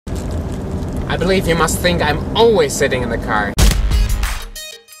I believe you must think I'm always sitting in the car.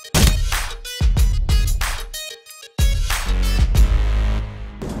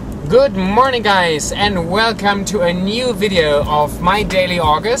 Good morning guys, and welcome to a new video of my daily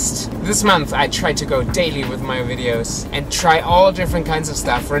August. This month I try to go daily with my videos and try all different kinds of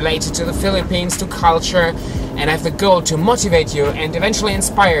stuff related to the Philippines, to culture, and I have the goal to motivate you and eventually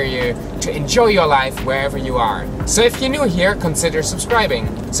inspire you to enjoy your life wherever you are. So if you're new here, consider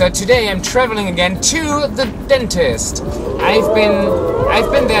subscribing. So today I'm traveling again to the dentist. I've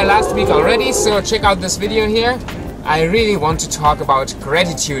been there last week already, so check out this video here. I really want to talk about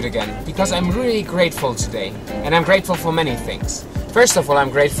gratitude again, because I'm really grateful today, and I'm grateful for many things. First of all, I'm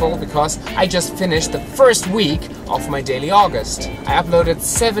grateful because I just finished the first week of my daily August. I uploaded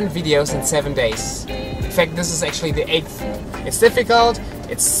 7 videos in 7 days. In fact, this is actually the 8th. It's difficult,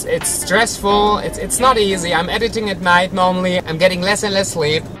 it's stressful, it's not easy. I'm editing at night normally, I'm getting less and less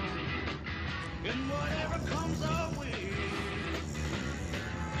sleep.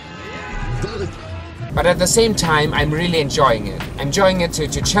 But at the same time, I'm really enjoying it. I'm enjoying it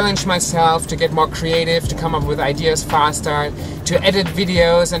to challenge myself, to get more creative, to come up with ideas faster, to edit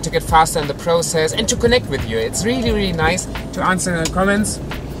videos and to get faster in the process, and to connect with you. It's really, really nice to answer comments,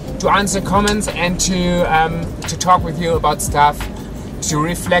 and to talk with you about stuff, to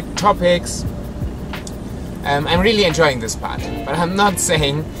reflect topics. I'm really enjoying this part, but I'm not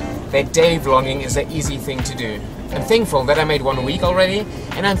saying that daily vlogging is an easy thing to do. I'm thankful that I made 1 week already,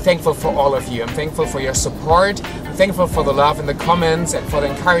 and I'm thankful for all of you. I'm thankful for your support, I'm thankful for the love in the comments and for the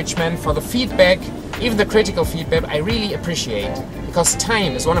encouragement, for the feedback, even the critical feedback. I really appreciate, because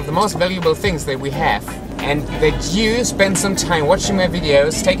time is one of the most valuable things that we have, and that you spend some time watching my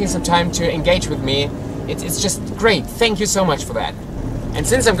videos, taking some time to engage with me. It's just great. Thank you so much for that. And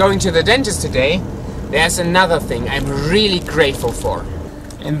since I'm going to the dentist today, there's another thing I'm really grateful for.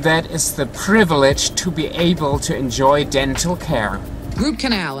 And that is the privilege to be able to enjoy dental care. Root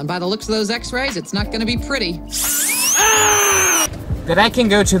canal, and by the looks of those x-rays, it's not going to be pretty. That I can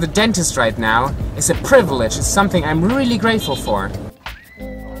go to the dentist right now is a privilege, it's something I'm really grateful for.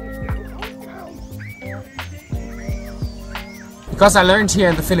 Because I learned here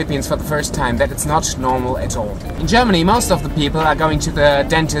in the Philippines for the first time that it's not normal at all. In Germany, most of the people are going to the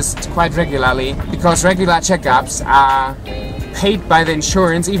dentist quite regularly, because regular checkups are paid by the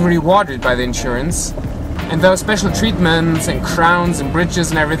insurance, even rewarded by the insurance. And those special treatments and crowns and bridges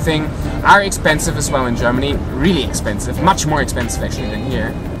and everything are expensive as well in Germany. Really expensive, much more expensive actually than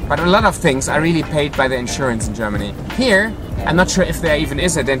here. But a lot of things are really paid by the insurance in Germany. Here, I'm not sure if there even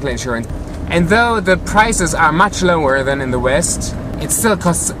is a dental insurance. And though the prices are much lower than in the West, it still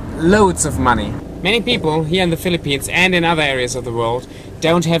costs loads of money. Many people here in the Philippines and in other areas of the world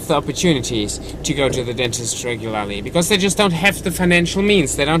don't have the opportunities to go to the dentist regularly, because they just don't have the financial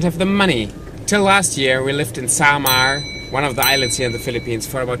means, they don't have the money. Till last year we lived in Samar, one of the islands here in the Philippines,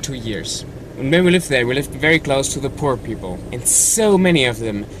 for about 2 years. And when we lived there, we lived very close to the poor people. And so many of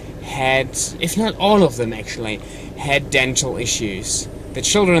them had, if not all of them actually, had dental issues. The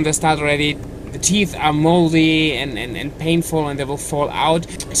children, they start already, the teeth are moldy and painful, and they will fall out.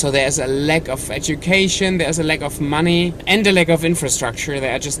 So there's a lack of education, there's a lack of money, and a lack of infrastructure.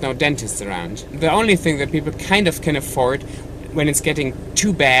 There are just no dentists around. The only thing that people kind of can afford when it's getting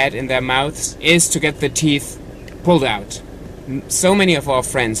too bad in their mouths is to get the teeth pulled out. So many of our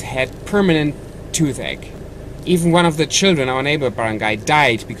friends had permanent toothache. Even one of the children, our neighbor Barangay,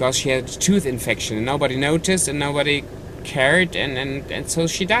 died because she had a tooth infection, and nobody noticed and nobody cared, and so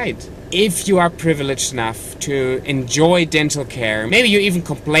she died. If you are privileged enough to enjoy dental care, maybe you're even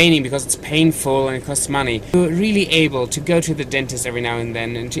complaining because it's painful and it costs money, you're really able to go to the dentist every now and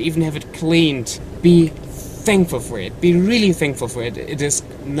then and to even have it cleaned, be thankful for it. Be really thankful for it. It is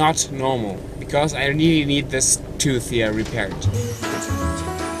not normal, because I really need this tooth here repaired.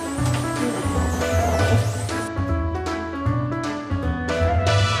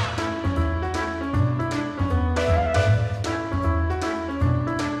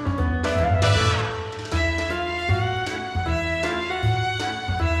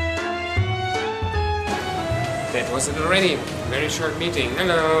 That was it already. Very short meeting.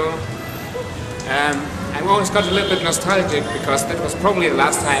 Hello. I always got a little bit nostalgic, because that was probably the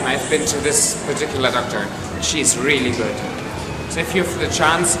last time I've been to this particular doctor. She's really good. So if you have the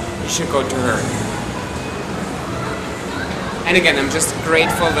chance, you should go to her. And again, I'm just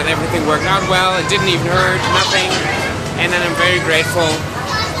grateful that everything worked out well. It didn't even hurt, nothing. And then I'm very grateful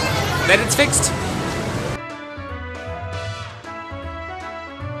that it's fixed.